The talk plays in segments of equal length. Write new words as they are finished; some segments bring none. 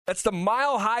That's the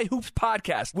Mile High Hoops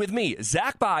podcast with me,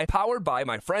 Zach By, powered by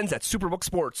my friends at Superbook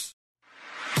Sports.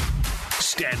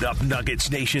 Stand up,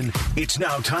 Nuggets Nation. It's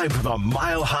now time for the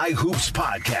Mile High Hoops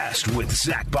podcast with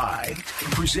Zach By,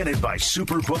 presented by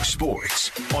Superbook Sports,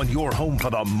 on your home for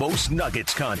the most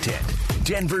Nuggets content.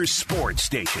 Denver's sports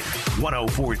station,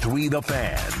 104.3 The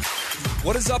Fan.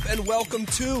 What is up, and welcome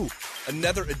to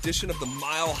another edition of the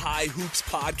Mile High Hoops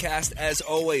podcast. As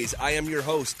always, I am your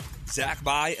host, Zach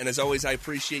By, and as always, I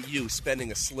appreciate you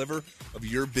spending a sliver of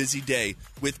your busy day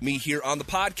with me here on the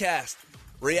podcast,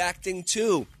 reacting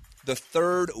to the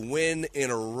third win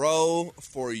in a row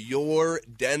for your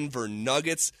Denver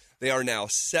Nuggets. They are now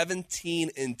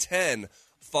 17-10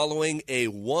 following a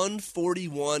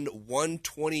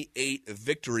 141-128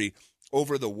 victory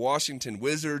over the Washington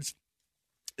Wizards.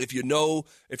 If you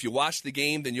watched the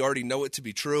game, then you already know it to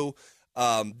be true,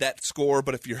 that score.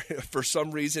 But if you're, for some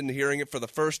reason, hearing it for the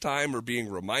first time or being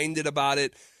reminded about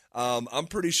it, I'm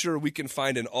pretty sure we can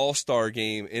find an all-star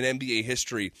game in NBA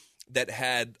history that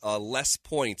had less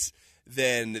points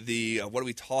than the, what are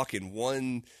we talking,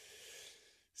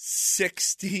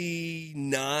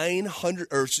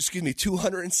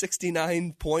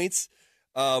 269 points.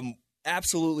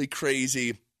 Absolutely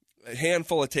crazy. A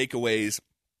handful of takeaways,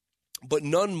 but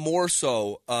none more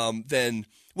so than,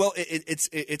 well,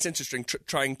 it's interesting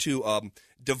trying to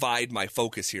divide my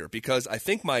focus here, because I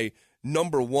think my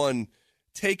number one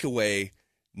takeaway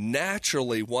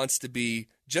naturally wants to be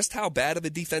just how bad of a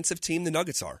defensive team the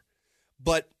Nuggets are.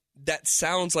 But that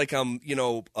sounds like I'm,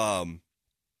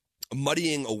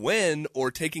 muddying a win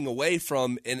or taking away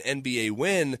from an NBA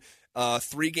win.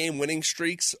 3-game winning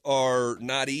streaks are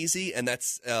not easy, and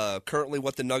that's currently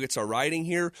what the Nuggets are riding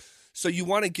here. So you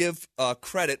want to give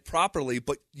credit properly,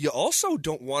 but you also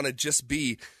don't want to just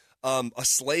be a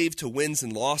slave to wins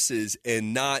and losses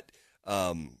and not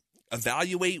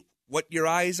evaluate what your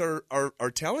eyes are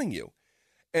telling you.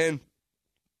 And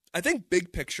I think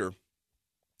big picture,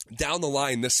 down the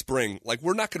line this spring, like,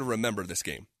 we're not going to remember this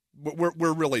game.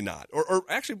 We're really not. Or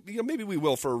actually, maybe we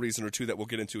will for a reason or two that we'll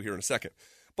get into here in a second.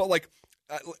 But,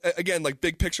 again,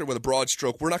 big picture with a broad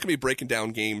stroke, we're not going to be breaking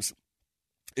down games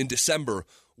in December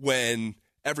when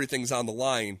everything's on the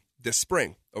line this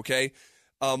spring, okay?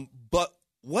 But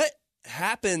what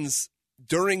happens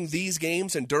during these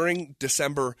games and during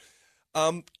December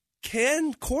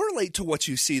can correlate to what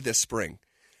you see this spring.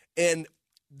 And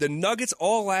the Nuggets,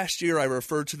 all last year, I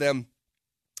referred to them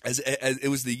as it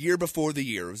was the year before the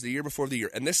year. It was the year before the year.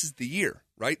 And this is the year,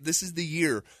 right? This is the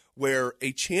year where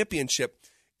a championship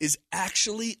is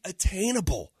actually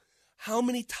attainable. How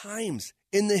many times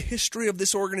in the history of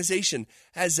this organization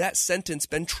has that sentence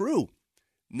been true?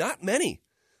 Not many.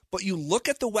 But you look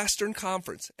at the Western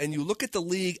Conference and you look at the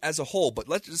league as a whole, but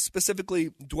let's just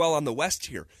specifically dwell on the West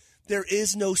here. There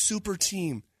is no super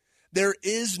team. There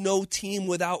is no team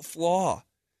without flaw.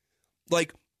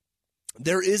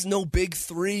 There is no big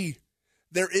three.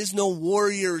 There is no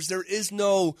Warriors. There is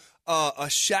no a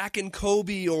Shaq and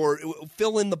Kobe or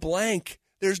fill in the blank.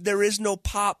 There is no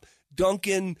Pop,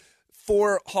 Duncan,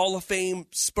 4 Hall of Fame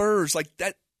Spurs.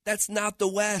 That's not the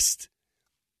West.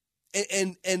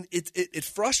 And it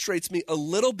frustrates me a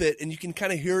little bit, and you can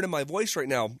kind of hear it in my voice right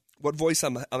now, what voice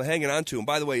I'm hanging on to. And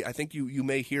by the way, I think you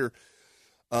may hear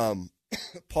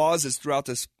pauses throughout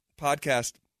this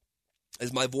podcast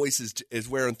as my voice is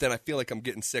wearing thin. I feel like I'm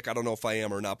getting sick. I don't know if I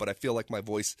am or not, but I feel like my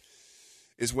voice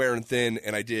is wearing thin.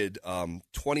 And I did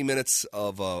 20 minutes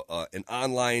of an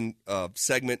online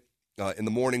segment in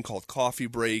the morning called Coffee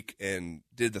Break, and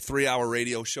did the 3-hour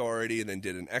radio show already, and then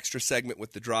did an extra segment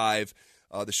with The Drive,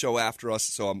 the show after us.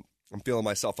 So I'm feeling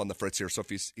myself on the fritz here. So if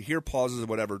you hear pauses or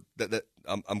whatever, that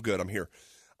I'm good. I'm here.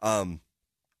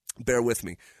 Bear with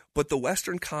me. But the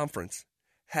Western Conference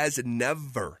has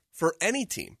never, for any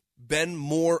team, been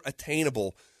more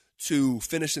attainable to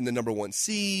finish in the number 1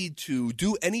 seed, to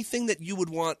do anything that you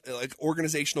would want, like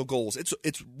organizational goals.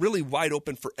 It's really wide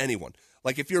open for anyone.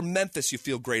 Like, if you're Memphis, you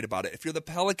feel great about it. If you're the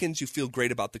Pelicans, you feel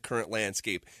great about the current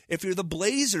landscape. If you're the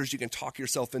Blazers, you can talk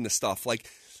yourself into stuff.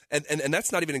 And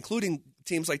that's not even including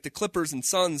teams like the Clippers and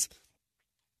Suns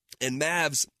and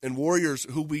Mavs and Warriors,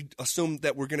 who we assumed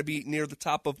that were going to be near the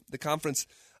top of the conference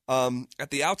at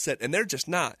the outset, and they're just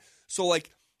not. So,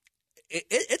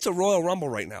 it's a Royal Rumble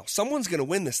right now. Someone's going to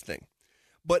win this thing.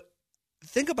 But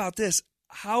think about this.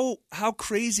 How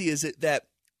crazy is it that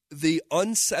the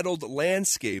unsettled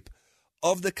landscape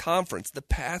of the conference, the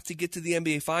path to get to the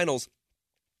NBA Finals,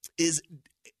 is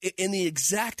in the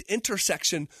exact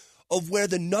intersection of where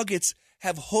the Nuggets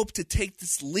have hoped to take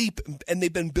this leap, and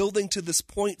they've been building to this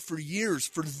point for years,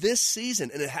 for this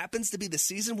season. And it happens to be the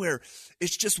season where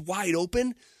it's just wide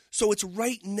open. So it's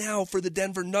right now for the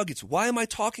Denver Nuggets. Why am I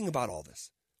talking about all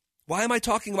this? Why am I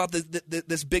talking about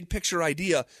this big picture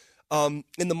idea in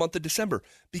the month of December?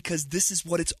 Because this is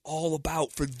what it's all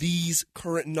about for these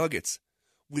current Nuggets,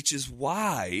 which is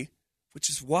why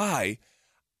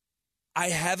I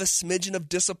have a smidgen of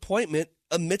disappointment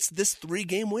amidst this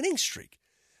 3-game winning streak.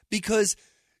 Because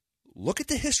look at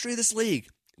the history of this league.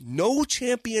 No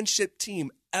championship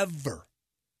team ever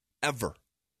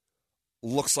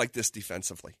looks like this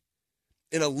defensively.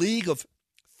 In a league of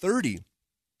 30,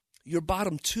 you're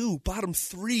bottom 2, bottom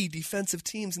 3 defensive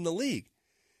teams in the league.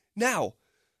 Now,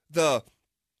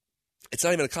 it's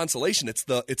not even a consolation. It's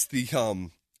the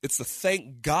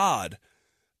thank Godness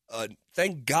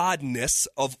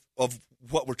of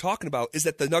what we're talking about is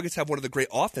that the Nuggets have one of the great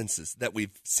offenses that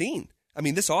we've seen. I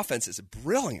mean, this offense is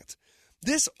brilliant.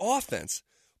 This offense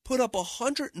put up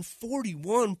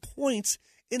 141 points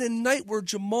in a night where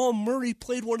Jamal Murray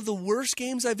played one of the worst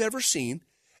games I've ever seen,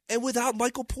 and without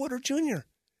Michael Porter Jr.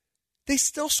 They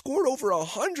still scored over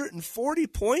 140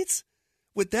 points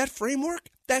with that framework?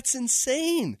 That's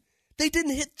insane. They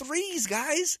didn't hit threes,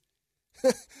 guys.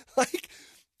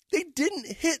 They didn't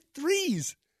hit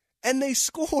threes, and they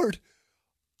scored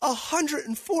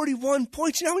 141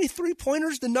 points. You know how many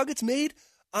three-pointers the Nuggets made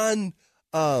on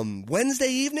Wednesday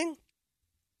evening?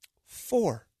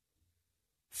 4.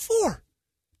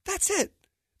 That's it.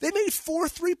 They made 4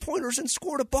 three-pointers and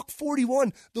scored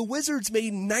 $141. The Wizards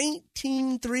made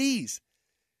 19 threes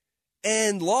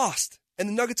and lost, and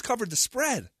the Nuggets covered the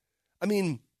spread. I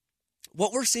mean,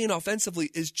 what we're seeing offensively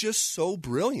is just so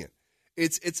brilliant.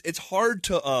 It's hard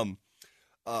to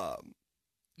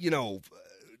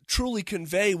truly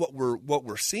convey what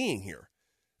we're seeing here.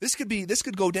 This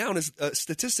could go down as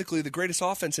statistically the greatest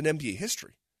offense in NBA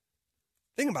history.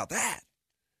 Think about that.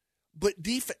 But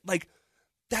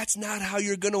that's not how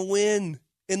you're going to win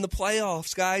in the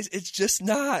playoffs, guys. It's just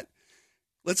not.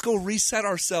 Let's go reset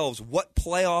ourselves. What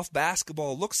playoff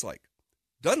basketball looks like.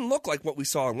 Doesn't look like what we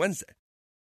saw on Wednesday.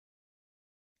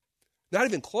 Not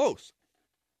even close.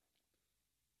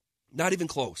 Not even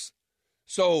close.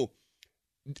 So,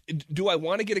 do I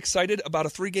want to get excited about a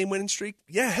 3-game winning streak?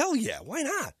 Yeah, hell yeah. Why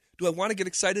not? Do I want to get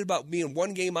excited about being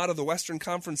 1 game out of the Western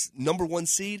Conference #1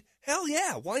 seed? Hell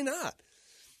yeah. Why not?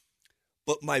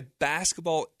 But my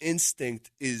basketball instinct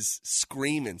is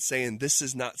screaming, saying this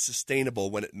is not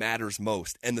sustainable when it matters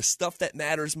most. And the stuff that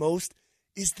matters most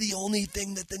is the only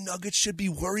thing that the Nuggets should be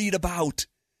worried about.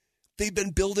 They've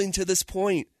been building to this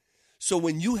point. So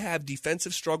when you have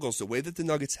defensive struggles the way that the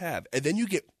Nuggets have, and then you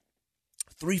get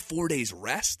 3-4 days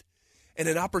rest and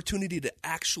an opportunity to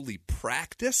actually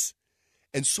practice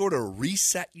and sort of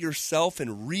reset yourself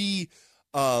and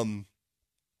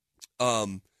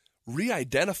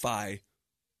re-identify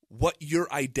what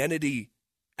your identity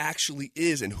actually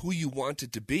is and who you want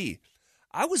it to be.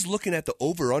 I was looking at the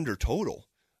over-under total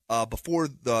before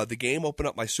the game, opened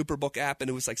up my Superbook app, and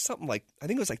it was like something like, I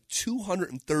think it was like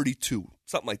 232,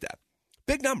 something like that.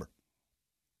 Big number.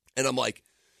 And I'm like,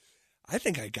 I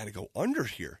think I got to go under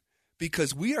here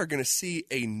because we are going to see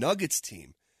a Nuggets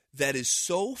team that is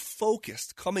so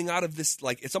focused coming out of this,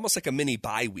 like it's almost like a mini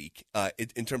bye week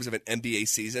in terms of an NBA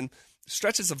season.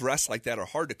 Stretches of rest like that are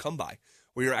hard to come by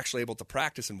where you're actually able to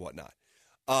practice and whatnot.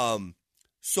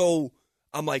 So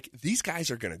I'm like, these guys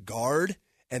are going to guard.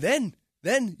 And then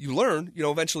you learn,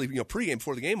 eventually, pregame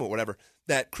before the game or whatever,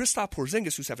 that Kristaps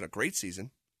Porzingis, who's having a great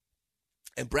season,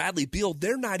 and Bradley Beal,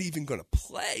 they're not even going to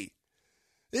play.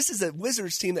 This is a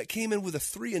Wizards team that came in with a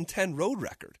 3-10 road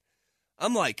record.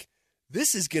 I'm like,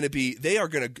 this is going to be, they're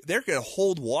going to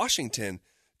hold Washington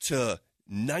to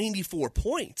 94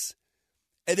 points.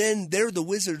 And then there the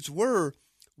Wizards were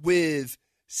with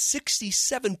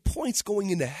 67 points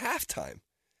going into halftime.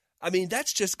 I mean,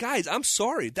 that's just, guys, I'm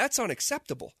sorry. That's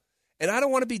unacceptable. And I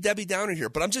don't want to be Debbie Downer here,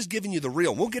 but I'm just giving you the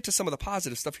real. We'll get to some of the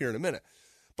positive stuff here in a minute.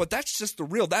 But that's just the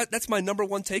real. That's my number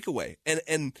one takeaway.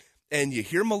 And you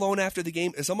hear Malone after the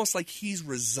game, it's almost like he's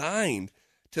resigned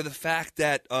to the fact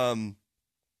that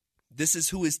this is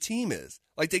who his team is.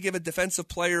 Like they give a defensive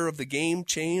player of the game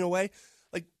chain away.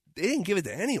 Like they didn't give it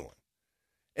to anyone.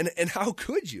 And how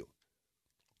could you?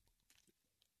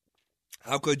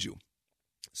 How could you?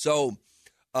 So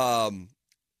that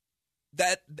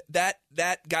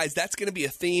guys, that's going to be a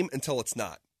theme until it's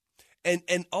not.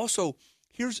 And also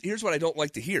here's what I don't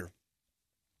like to hear.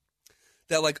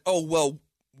 That like, oh well,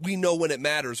 we know when it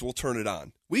matters, we'll turn it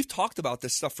on. We've talked about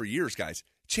this stuff for years, guys.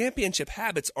 Championship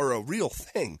habits are a real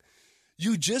thing.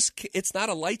 It's not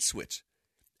a light switch.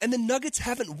 And the Nuggets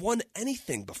haven't won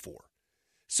anything before.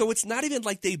 So it's not even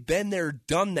like they've been there,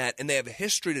 done that, and they have a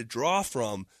history to draw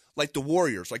from like the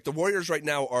Warriors. Like the Warriors right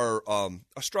now are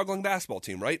a struggling basketball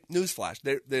team, right? Newsflash.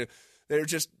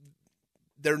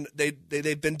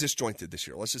 They've been disjointed this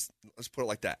year. Let's put it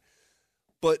like that.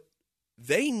 But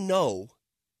they know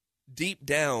deep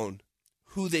down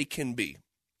who they can be,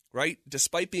 right?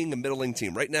 Despite being a middling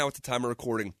team. Right now at the time of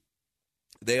recording,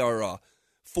 they are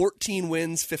 14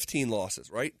 wins, 15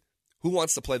 losses, right? Who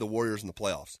wants to play the Warriors in the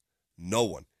playoffs? No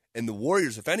one. And the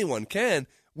Warriors, if anyone can,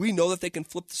 we know that they can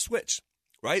flip the switch,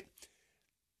 right?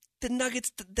 The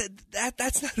Nuggets,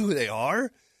 that's not who they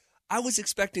are. I was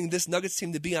expecting this Nuggets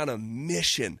team to be on a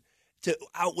mission, to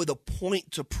out with a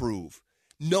point to prove,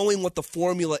 knowing what the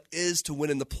formula is to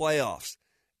win in the playoffs,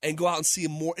 and go out and see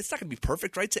more. It's not going to be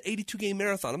perfect, right? It's an 82-game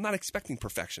marathon. I'm not expecting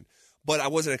perfection. But I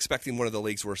wasn't expecting one of the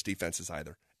league's worst defenses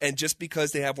either. And just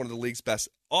because they have one of the league's best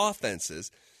offenses,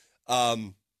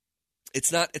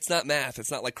 it's not math.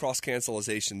 It's not like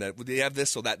cross-cancellation that they have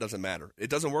this, so that doesn't matter. It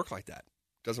doesn't work like that.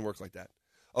 It doesn't work like that.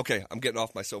 Okay, I'm getting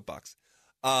off my soapbox.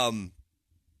 It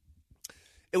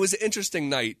was an interesting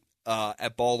night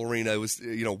at Ball Arena. It was,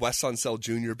 Wes Unseld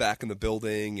Jr. back in the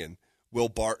building, and Will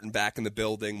Barton back in the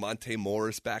building, Monte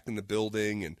Morris back in the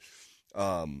building, and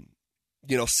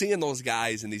seeing those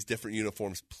guys in these different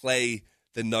uniforms play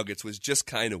the Nuggets was just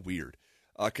kind of weird,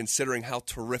 considering how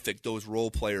terrific those role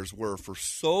players were for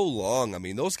so long. I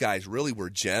mean, those guys really were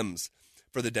gems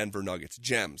for the Denver Nuggets,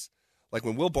 gems. Like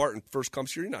when Will Barton first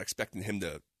comes here, you're not expecting him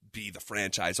to be the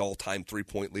franchise all-time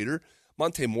three-point leader.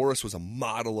 Monte Morris was a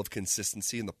model of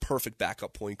consistency and the perfect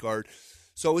backup point guard.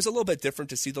 So it was a little bit different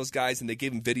to see those guys, and they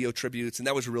gave him video tributes, and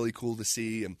that was really cool to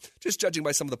see. And just judging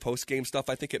by some of the post-game stuff,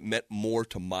 I think it meant more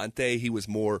to Monte. He was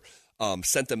more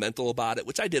sentimental about it,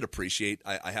 which I did appreciate,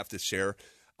 I have to share.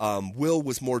 Will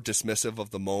was more dismissive of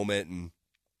the moment, and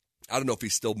I don't know if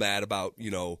he's still mad about,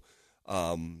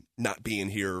 not being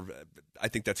here. I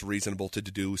think that's reasonable to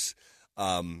deduce.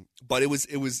 But it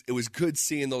was good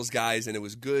seeing those guys, and it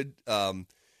was good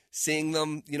seeing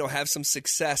them, have some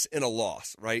success in a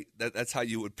loss, right? That's how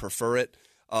you would prefer it.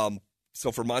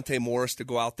 So for Monte Morris to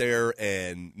go out there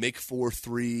and make 4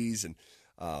 threes and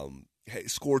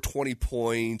score 20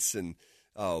 points, and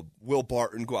Will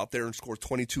Barton go out there and score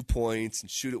 22 points and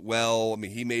shoot it well. I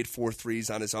mean, he made 4 threes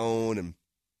on his own, and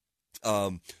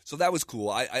so that was cool.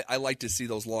 I like to see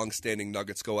those long-standing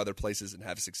Nuggets go other places and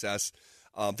have success.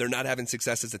 They're not having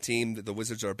success as a team. The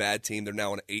Wizards are a bad team. They're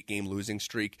now on an 8-game losing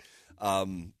streak.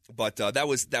 But that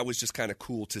was just kind of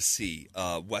cool to see.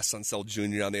 Wes Unseld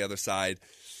Jr. on the other side.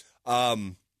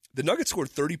 The Nuggets scored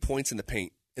 30 points in the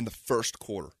paint in the first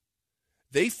quarter.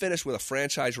 They finished with a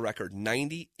franchise record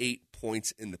 98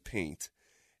 points in the paint.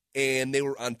 And they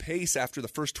were on pace after the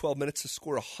first 12 minutes to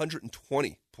score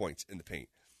 120 points in the paint.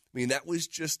 I mean, that was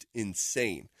just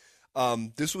insane.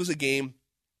 This was a game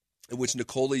in which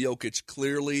Nikola Jokic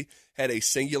clearly had a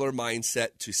singular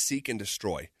mindset to seek and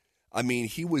destroy. I mean,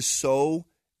 he was so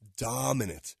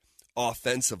dominant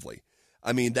offensively.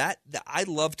 I mean, that I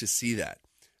love to see that.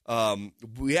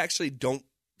 We actually don't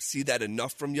see that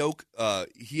enough from Jokic.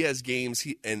 He has games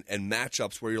and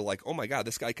matchups where you're like, oh my God,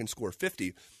 this guy can score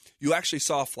 50. You actually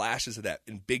saw flashes of that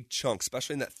in big chunks,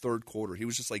 especially in that third quarter. He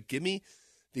was just like, give me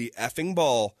the effing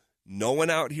ball. No one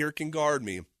out here can guard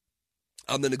me.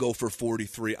 I'm going to go for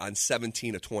 43 on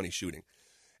 17 of 20 shooting.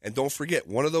 And don't forget,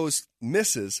 one of those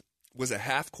misses was a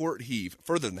half-court heave,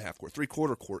 further than the half-court,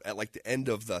 three-quarter court at like the end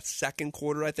of the second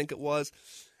quarter, I think it was.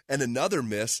 And another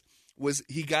miss was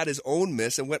he got his own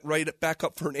miss and went right back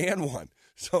up for an and one.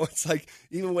 So it's like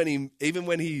even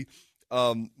when he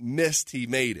missed, he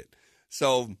made it.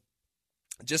 So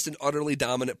just an utterly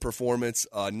dominant performance,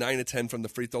 9 of 10 from the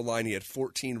free throw line. He had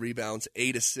 14 rebounds,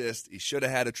 8 assists. He should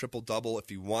have had a triple-double. If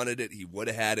he wanted it, he would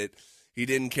have had it. He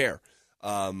didn't care.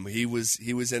 He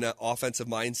was in an offensive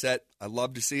mindset. I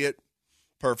love to see it.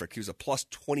 Perfect. He was a plus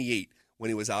 28 when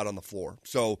he was out on the floor.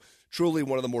 So truly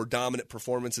one of the more dominant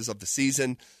performances of the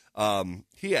season.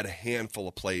 He had a handful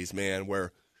of plays, man,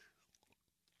 where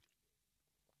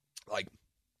like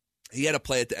he had a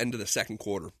play at the end of the second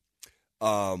quarter.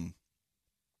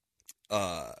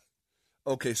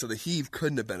 Okay, so the heave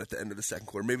couldn't have been at the end of the second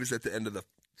quarter. Maybe it was at the end of the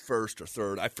first or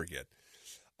third. I forget.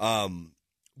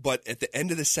 But at the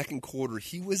end of the second quarter,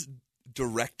 he was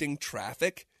directing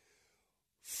traffic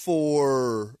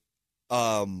for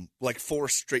like 4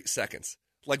 straight seconds,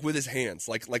 like with his hands,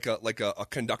 like a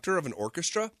conductor of an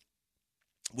orchestra,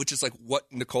 which is like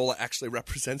what Nikola actually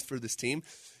represents for this team.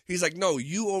 He's like, no,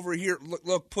 you over here,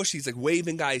 look, push. He's like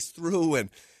waving guys through,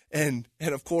 and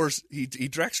of course he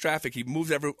directs traffic. He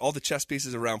moves all the chess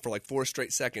pieces around for like 4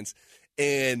 straight seconds,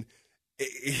 and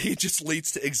he just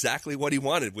leads to exactly what he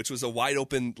wanted, which was a wide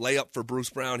open layup for Bruce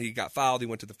Brown. He got fouled. He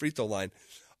went to the free throw line.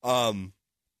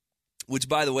 which,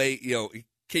 by the way,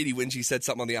 Katie Wingy said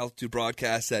something on the Altitude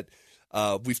broadcast that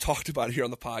we've talked about here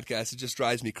on the podcast. It just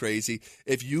drives me crazy.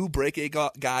 If you break a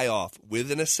guy off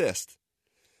with an assist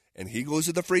and he goes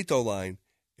to the free throw line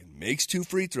and makes 2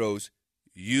 free throws,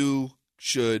 you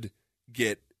should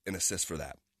get an assist for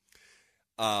that.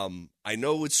 I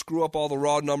know it would screw up all the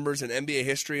raw numbers and NBA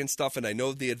history and stuff, and I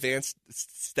know the advanced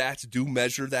stats do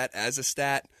measure that as a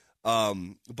stat.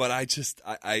 But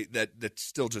that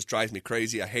still just drives me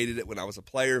crazy. I hated it when I was a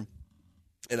player,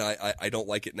 and I don't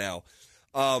like it now.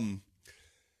 What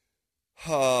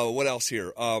else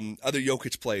here? Other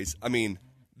Jokic plays. I mean,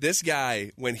 this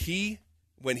guy, when he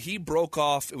broke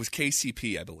off, it was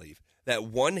KCP, I believe, that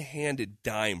one-handed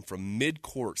dime from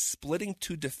midcourt, splitting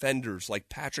 2 defenders like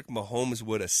Patrick Mahomes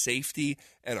would, a safety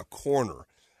and a corner.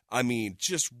 I mean,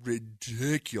 just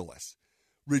ridiculous.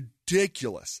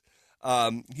 Ridiculous.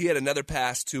 He had another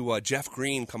pass to Jeff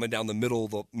Green coming down the middle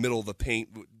of the paint.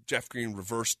 Jeff Green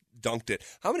reverse dunked it.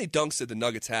 How many dunks did the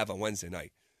Nuggets have on Wednesday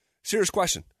night? Serious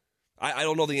question. I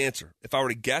don't know the answer. If I were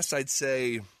to guess, I'd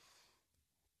say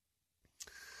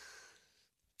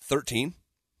 13.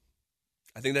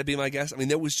 I think that'd be my guess. I mean,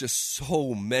 there was just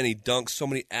so many dunks, so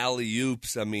many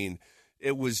alley-oops. I mean,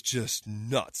 it was just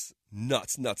nuts.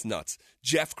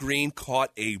 Jeff Green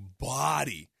caught a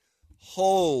body.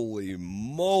 Holy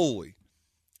moly.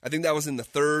 I think that was in the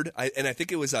third. And I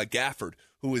think it was Gafford,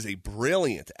 who is a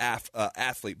brilliant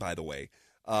athlete, by the way.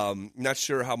 Not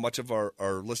sure how much of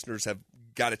our listeners have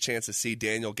got a chance to see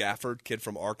Daniel Gafford, kid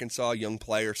from Arkansas, young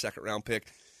player, second-round pick.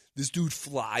 This dude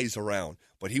flies around,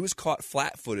 but he was caught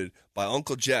flat-footed by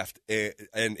Uncle Jeff,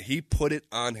 and he put it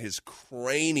on his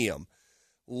cranium.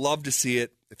 Love to see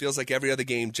it. It feels like every other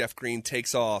game Jeff Green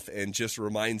takes off and just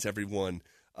reminds everyone,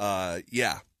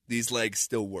 these legs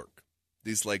still work.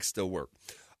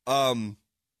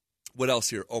 What else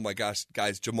here? Oh, my gosh,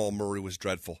 guys, Jamal Murray was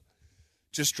dreadful.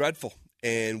 Just dreadful.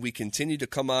 And we continue to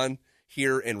come on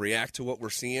here and react to what we're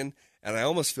seeing, and I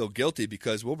almost feel guilty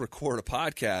because we'll record a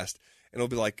podcast and it'll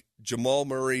be like, Jamal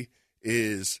Murray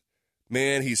he's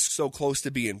so close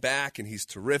to being back, and he's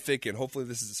terrific, and hopefully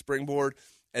this is a springboard.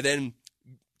 And then,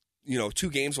 2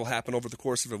 games will happen over the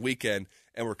course of a weekend,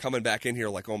 and we're coming back in here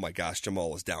like, oh my gosh,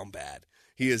 Jamal is down bad.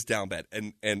 He is down bad.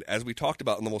 And as we talked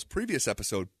about in the most previous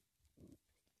episode,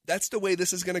 that's the way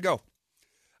this is going to go.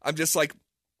 I'm just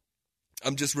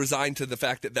resigned to the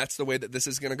fact that that's the way that this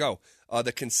is going to go.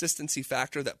 The consistency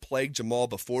factor that plagued Jamal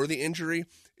before the injury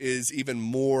is even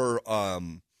more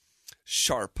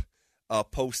sharp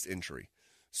post-injury.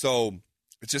 So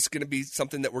it's just going to be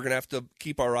something that we're going to have to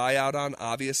keep our eye out on,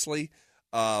 obviously.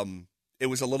 It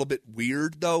was a little bit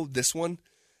weird, though, this one.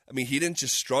 I mean, he didn't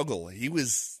just struggle. He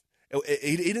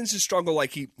didn't just struggle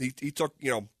like he took,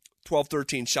 12,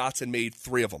 13 shots and made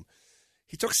 3 of them.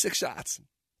 He took 6 shots.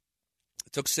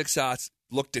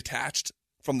 Looked detached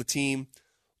from the team,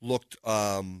 looked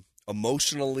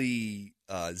emotionally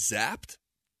zapped.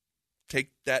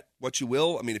 Take that what you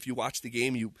will. I mean, if you watch the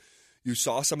game, you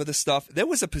saw some of this stuff. There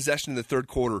was a possession in the third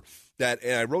quarter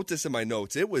and I wrote this in my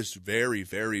notes, it was very,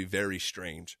 very, very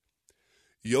strange.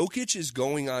 Jokic is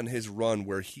going on his run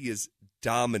where he is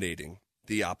dominating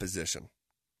the opposition,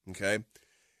 okay?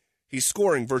 He's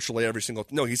scoring virtually every single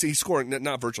 – no, he's scoring –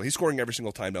 not virtually. He's scoring every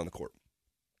single time down the court.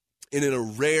 And in a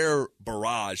rare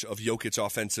barrage of Jokic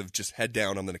offensive, just head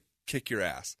down, I'm going to kick your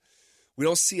ass. We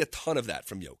don't see a ton of that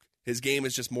from Jokic. His game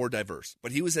is just more diverse.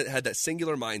 But he had that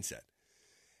singular mindset.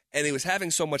 And he was having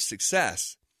so much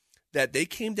success that they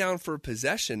came down for a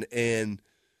possession, and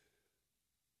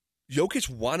Jokic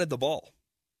wanted the ball.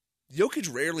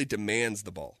 Jokic rarely demands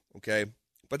the ball, okay?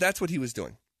 But that's what he was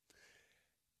doing.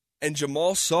 And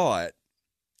Jamal saw it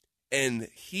and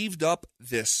heaved up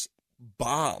this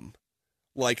bomb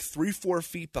like 3-4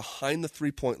 feet behind the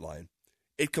three-point line.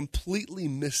 It completely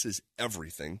misses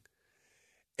everything.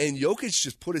 And Jokic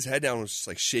just put his head down and was just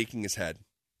like shaking his head.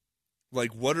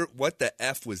 Like, what the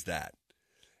F was that?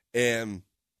 And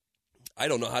I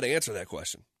don't know how to answer that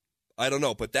question. I don't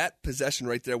know. But that possession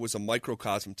right there was a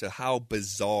microcosm to how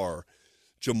bizarre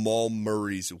Jamal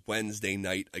Murray's Wednesday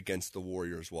night against the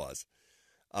Warriors was.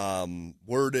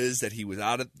 Word is that he was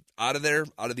out of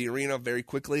the arena very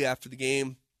quickly after the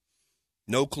game.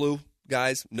 No clue,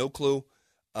 guys, no clue.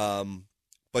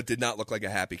 But did not look like a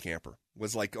happy camper.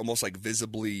 Was like almost like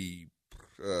visibly,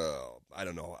 I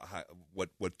don't know what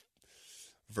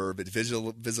verb it,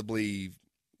 visibly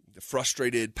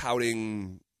frustrated,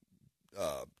 pouting,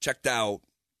 checked out,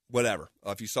 whatever.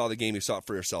 If you saw the game, you saw it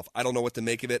for yourself. I don't know what to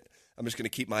make of it. I'm just going to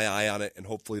keep my eye on it, and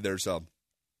hopefully there's a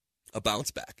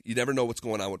bounce back. You never know what's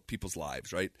going on with people's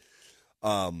lives, right?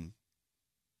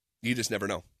 You just never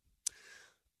know.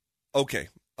 Okay,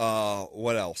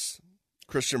 what else?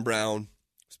 Christian Brown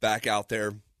is back out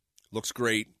there. Looks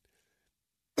great.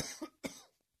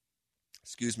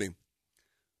 Excuse me.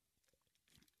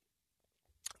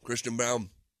 Christian Brown,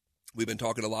 we've been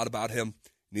talking a lot about him.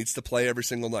 Needs to play every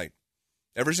single night.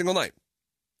 Every single night.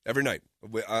 Every night.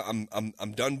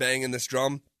 I'm done banging this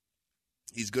drum.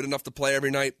 He's good enough to play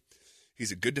every night.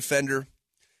 He's a good defender.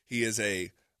 He is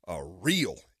a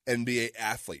real NBA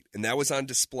athlete, and that was on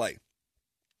display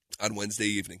on Wednesday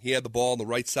evening. He had the ball on the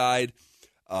right side,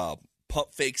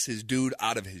 pump fakes his dude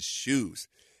out of his shoes,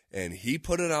 and he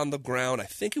put it on the ground. I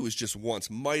think it was just once,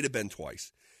 might have been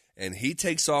twice, and he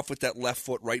takes off with that left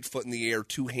foot, right foot in the air,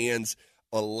 two hands,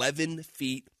 11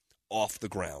 feet off the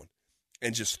ground,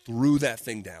 and just threw that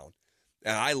thing down.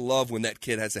 And I love when that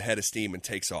kid has a head of steam and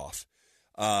takes off.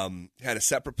 Had a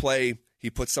separate play. He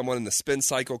put someone in the spin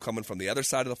cycle coming from the other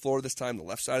side of the floor this time, the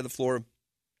left side of the floor.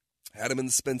 Had him in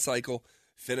the spin cycle,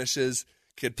 finishes.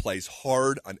 Kid plays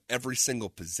hard on every single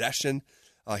possession.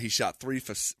 He shot 3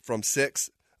 of 6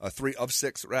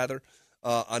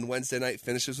 on Wednesday night,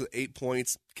 finishes with 8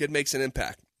 points. Kid makes an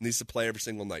impact, needs to play every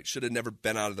single night. Should have never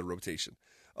been out of the rotation,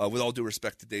 with all due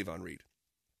respect to Davon Reed.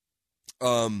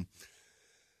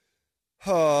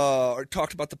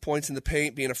 Talked about the points in the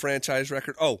paint being a franchise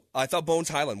record. Oh, I thought Bones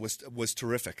Highland was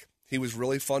terrific. He was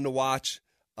really fun to watch.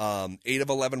 8 of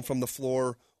 11 from the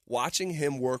floor. Watching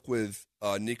him work with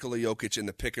Nikola Jokic in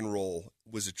the pick and roll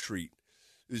was a treat.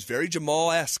 It was very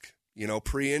Jamal-esque,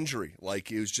 pre-injury.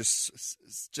 Like, it was just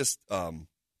the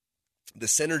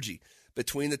synergy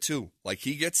between the two. Like,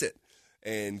 he gets it.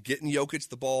 And getting Jokic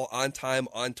the ball on time,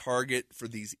 on target for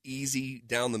these easy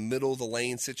down the middle of the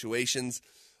lane situations.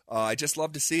 I just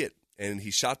love to see it. And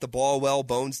he shot the ball well.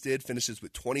 Bones did. Finishes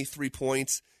with 23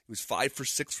 points. He was 5 for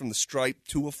 6 from the stripe,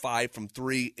 2 of 5 from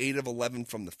 3, 8 of 11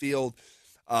 from the field.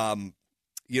 And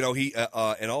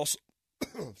also,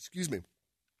 excuse me,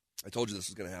 I told you this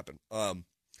was going to happen.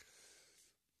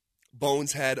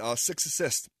 Bones had 6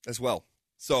 assists as well.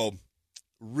 So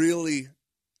really,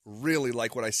 really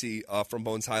like what I see from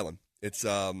Bones Highland. It's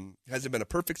hasn't been a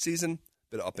perfect season,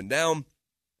 bit up and down,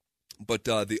 but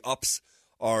the ups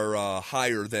are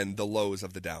higher than the lows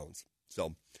of the downs.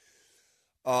 So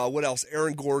what else?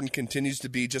 Aaron Gordon continues to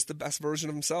be just the best version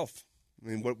of himself. I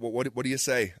mean, what do you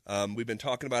say? We've been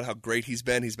talking about how great he's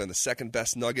been. He's been the second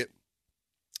best Nugget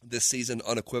this season,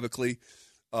 unequivocally.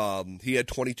 He had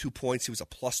 22 points. He was a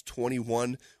plus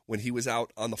 21 when he was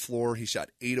out on the floor. He shot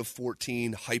 8 of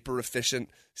 14, hyper efficient,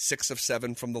 6 of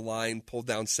 7 from the line, pulled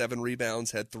down 7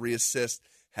 rebounds, had 3 assists,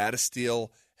 had a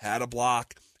steal, had a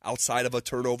block, outside of a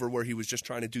turnover where he was just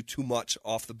trying to do too much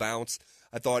off the bounce.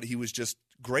 I thought he was just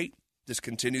great. Just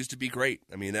continues to be great.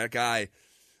 I mean, that guy,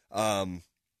 I'm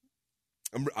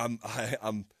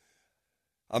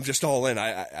just all in.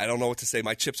 I don't know what to say.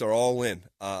 My chips are all in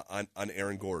on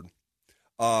Aaron Gordon.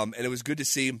 And it was good to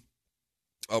see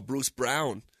Bruce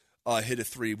Brown hit a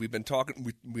 3. We've been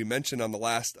talking. We mentioned on the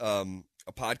last a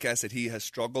podcast that he has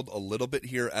struggled a little bit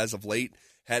here as of late.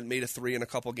 Hadn't made a 3 in a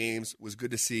couple games. It was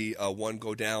good to see one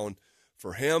go down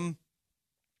for him.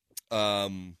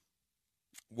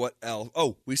 What else?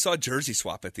 Oh, we saw a jersey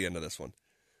swap at the end of this one.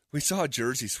 We saw a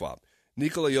jersey swap.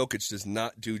 Nikola Jokic does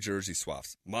not do jersey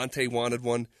swaps. Monte wanted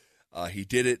one. He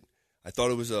did it. I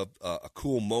thought it was a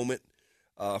cool moment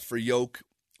for Jokic.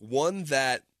 One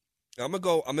that I'm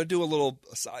gonna do a little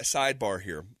sidebar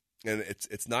here, and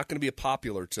it's not going to be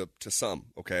popular to some.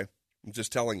 Okay, I'm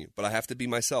just telling you, but I have to be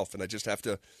myself, and I just have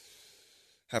to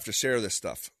share this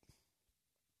stuff.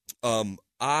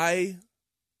 I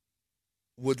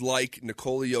would like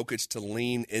Nikola Jokic to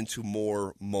lean into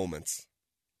more moments.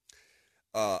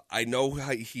 I know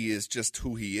how he is just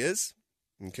who he is.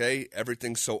 Okay,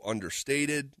 everything's so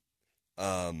understated.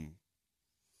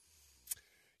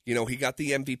 He got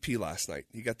the MVP last night.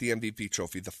 He got the MVP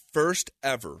trophy, the first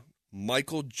ever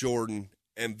Michael Jordan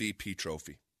MVP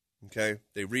trophy. Okay,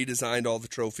 they redesigned all the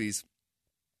trophies,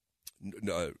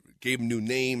 gave him new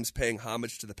names, paying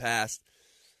homage to the past.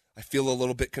 I feel a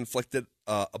little bit conflicted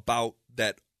about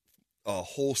that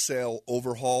wholesale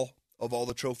overhaul of all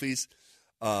the trophies.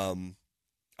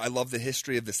 I love the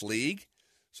history of this league,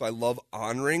 so I love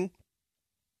honoring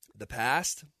the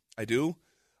past. I do.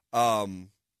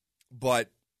 But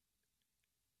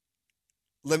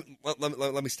let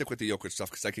me stick with the Jokic stuff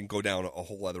because I can go down a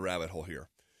whole other rabbit hole here.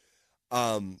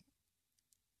 The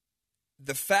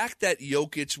fact that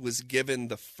Jokic was given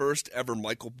the first ever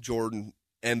Michael Jordan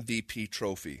MVP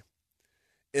trophy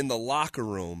in the locker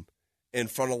room in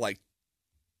front of like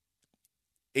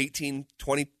 18,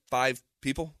 25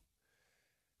 people,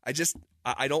 I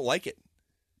don't like it.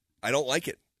 I don't like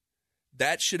it.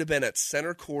 That should have been at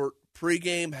center court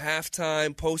pregame,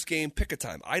 halftime, postgame, pick a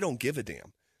time. I don't give a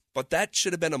damn. But that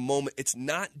should have been a moment. It's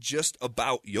not just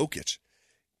about Jokic.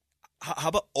 How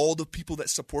about all the people that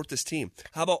support this team?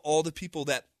 How about all the people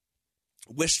that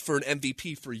wished for an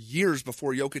MVP for years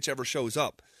before Jokic ever shows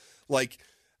up? Like,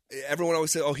 everyone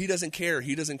always says, oh, he doesn't care,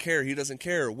 he doesn't care, he doesn't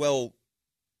care. Well,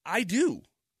 I do.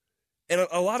 And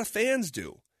a lot of fans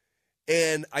do.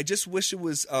 And I just wish it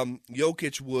was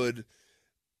Jokic would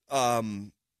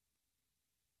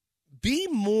be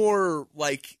more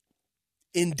like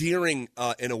endearing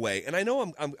in a way. And I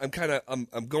know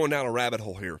I'm going down a rabbit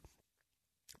hole here,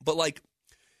 but like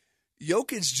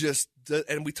Jokic just,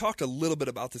 and we talked a little bit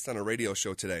about this on a radio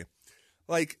show today.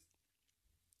 Like,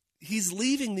 he's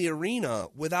leaving the arena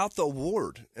without the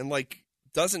award and like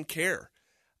doesn't care.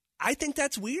 I think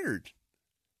that's weird.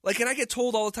 Like, and I get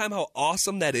told all the time how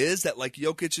awesome that is, that like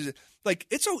Jokic is like,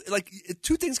 it's so like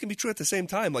two things can be true at the same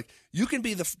time. Like, you can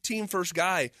be the team first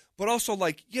guy, but also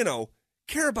like, you know,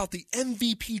 care about the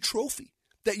MVP trophy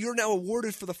that you're now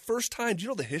awarded for the first time. Do you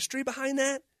know the history behind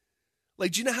that?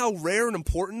 Like, do you know how rare and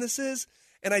important this is?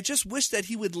 And I just wish that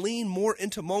he would lean more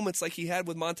into moments like he had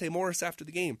with Monte Morris after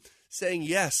the game, saying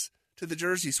yes to the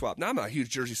jersey swap. Now, I'm not a huge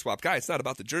jersey swap guy. It's not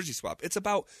about the jersey swap. It's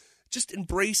about just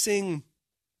embracing,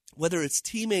 whether it's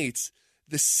teammates,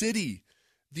 the city,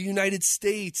 the United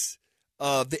States,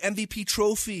 the MVP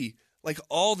trophy, like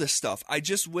all this stuff. I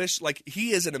just wish, like,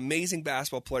 he is an amazing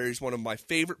basketball player. He's one of my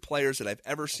favorite players that I've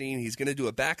ever seen. He's going to do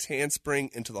a back handspring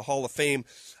into the Hall of Fame.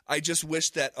 I just wish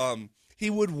that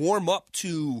he would warm up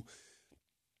to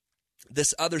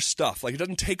this other stuff. Like, it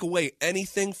doesn't take away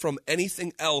anything from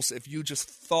anything else if you just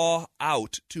thaw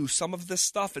out to some of this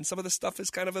stuff. And some of this stuff is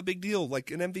kind of a big deal. Like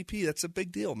an MVP, that's a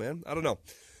big deal, man. I don't know.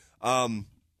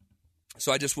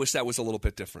 So I just wish that was a little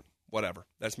bit different. Whatever.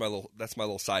 That's my little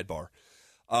sidebar.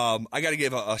 I got to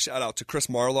give a shout out to Chris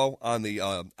Marlowe on the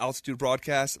Altitude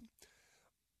broadcast.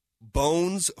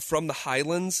 Bones from the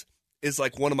Highlands is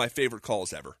like one of my favorite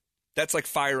calls ever. That's like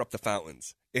Fire Up the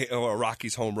Fountains or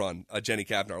Rocky's home run, Jenny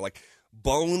Kavnar. Like,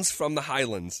 Bones from the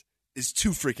Highlands is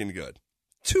too freaking good.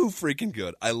 Too freaking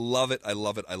good. I love it. I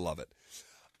love it. I love it.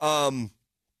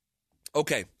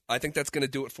 Okay. I think that's going to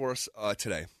do it for us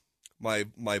today.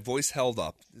 My voice held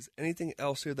up. Is anything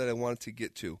else here that I wanted to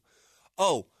get to?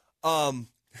 Oh,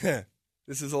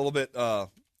 this is a little bit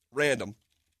random.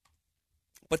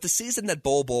 But the season that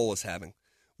Bol Bol is having,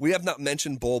 we have not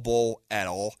mentioned Bol Bol at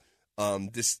all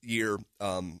this year.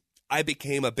 I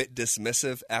became a bit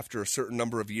dismissive after a certain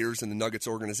number of years in the Nuggets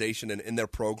organization and in their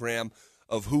program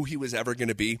of who he was ever going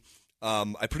to be.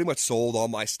 I pretty much sold all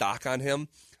my stock on him,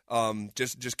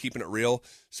 just keeping it real.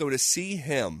 So to see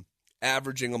him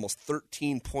averaging almost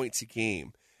 13 points a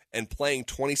game and playing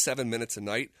 27 minutes a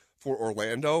night for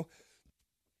Orlando,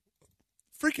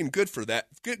 freaking good for that.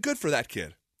 Good for that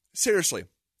kid. Seriously,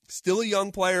 still a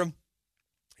young player.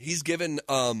 He's given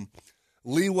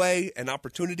leeway and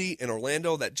opportunity in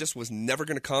Orlando that just was never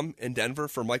going to come in Denver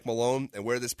for Mike Malone and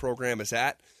where this program is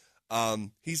at.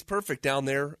 He's perfect down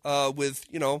there with,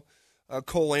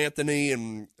 Cole Anthony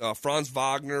and Franz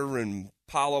Wagner and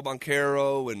Paolo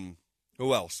Banchero and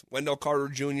who else? Wendell Carter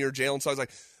Jr., Jalen Suggs.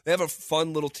 Like, they have a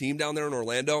fun little team down there in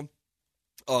Orlando,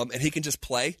 and he can just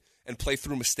play and play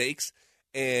through mistakes.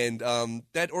 And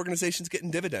that organization's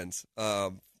getting dividends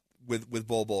with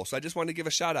Bol Bol. So I just wanted to give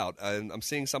a shout out. I'm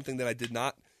seeing something that I did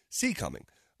not see coming,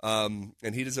 and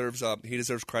he deserves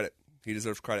credit. He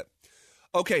deserves credit.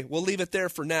 Okay, we'll leave it there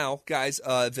for now, guys.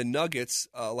 The Nuggets,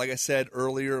 like I said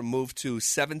earlier, moved to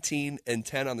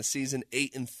 17-10 on the season,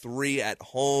 8-3 at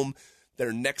home.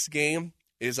 Their next game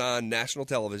is on national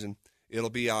television.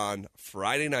 It'll be on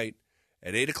Friday night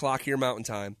at 8 o'clock here Mountain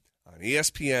Time on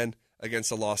ESPN against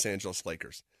the Los Angeles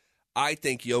Lakers. I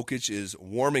think Jokic is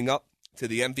warming up to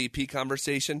the MVP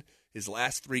conversation. His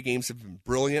last 3 games have been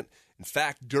brilliant. In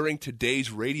fact, during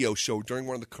today's radio show, during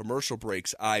one of the commercial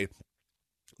breaks, I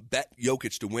bet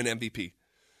Jokic to win MVP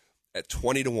at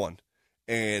 20-1.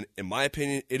 And in my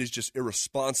opinion, it is just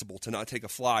irresponsible to not take a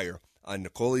flyer on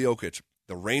Nikola Jokic,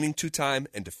 the reigning 2-time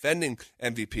and defending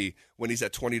MVP, when he's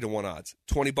at 20-1 odds.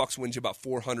 $20 wins you about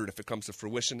 $400 if it comes to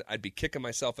fruition. I'd be kicking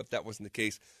myself if that wasn't the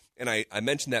case. And I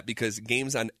mentioned that because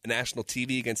games on national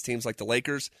TV against teams like the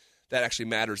Lakers, that actually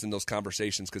matters in those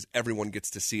conversations because everyone gets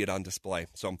to see it on display.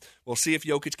 So we'll see if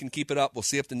Jokic can keep it up. We'll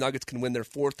see if the Nuggets can win their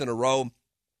 4th in a row.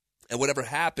 And whatever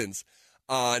happens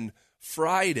on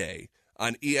Friday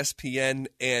on ESPN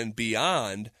and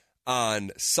beyond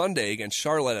on Sunday against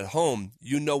Charlotte at home,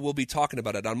 we'll be talking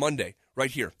about it on Monday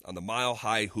right here on the Mile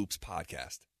High Hoops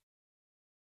podcast.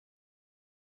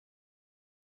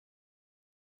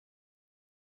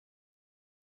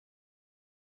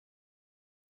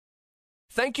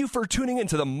 Thank you for tuning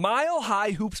into the Mile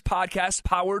High Hoops podcast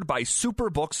powered by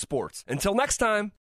Superbook Sports. Until next time.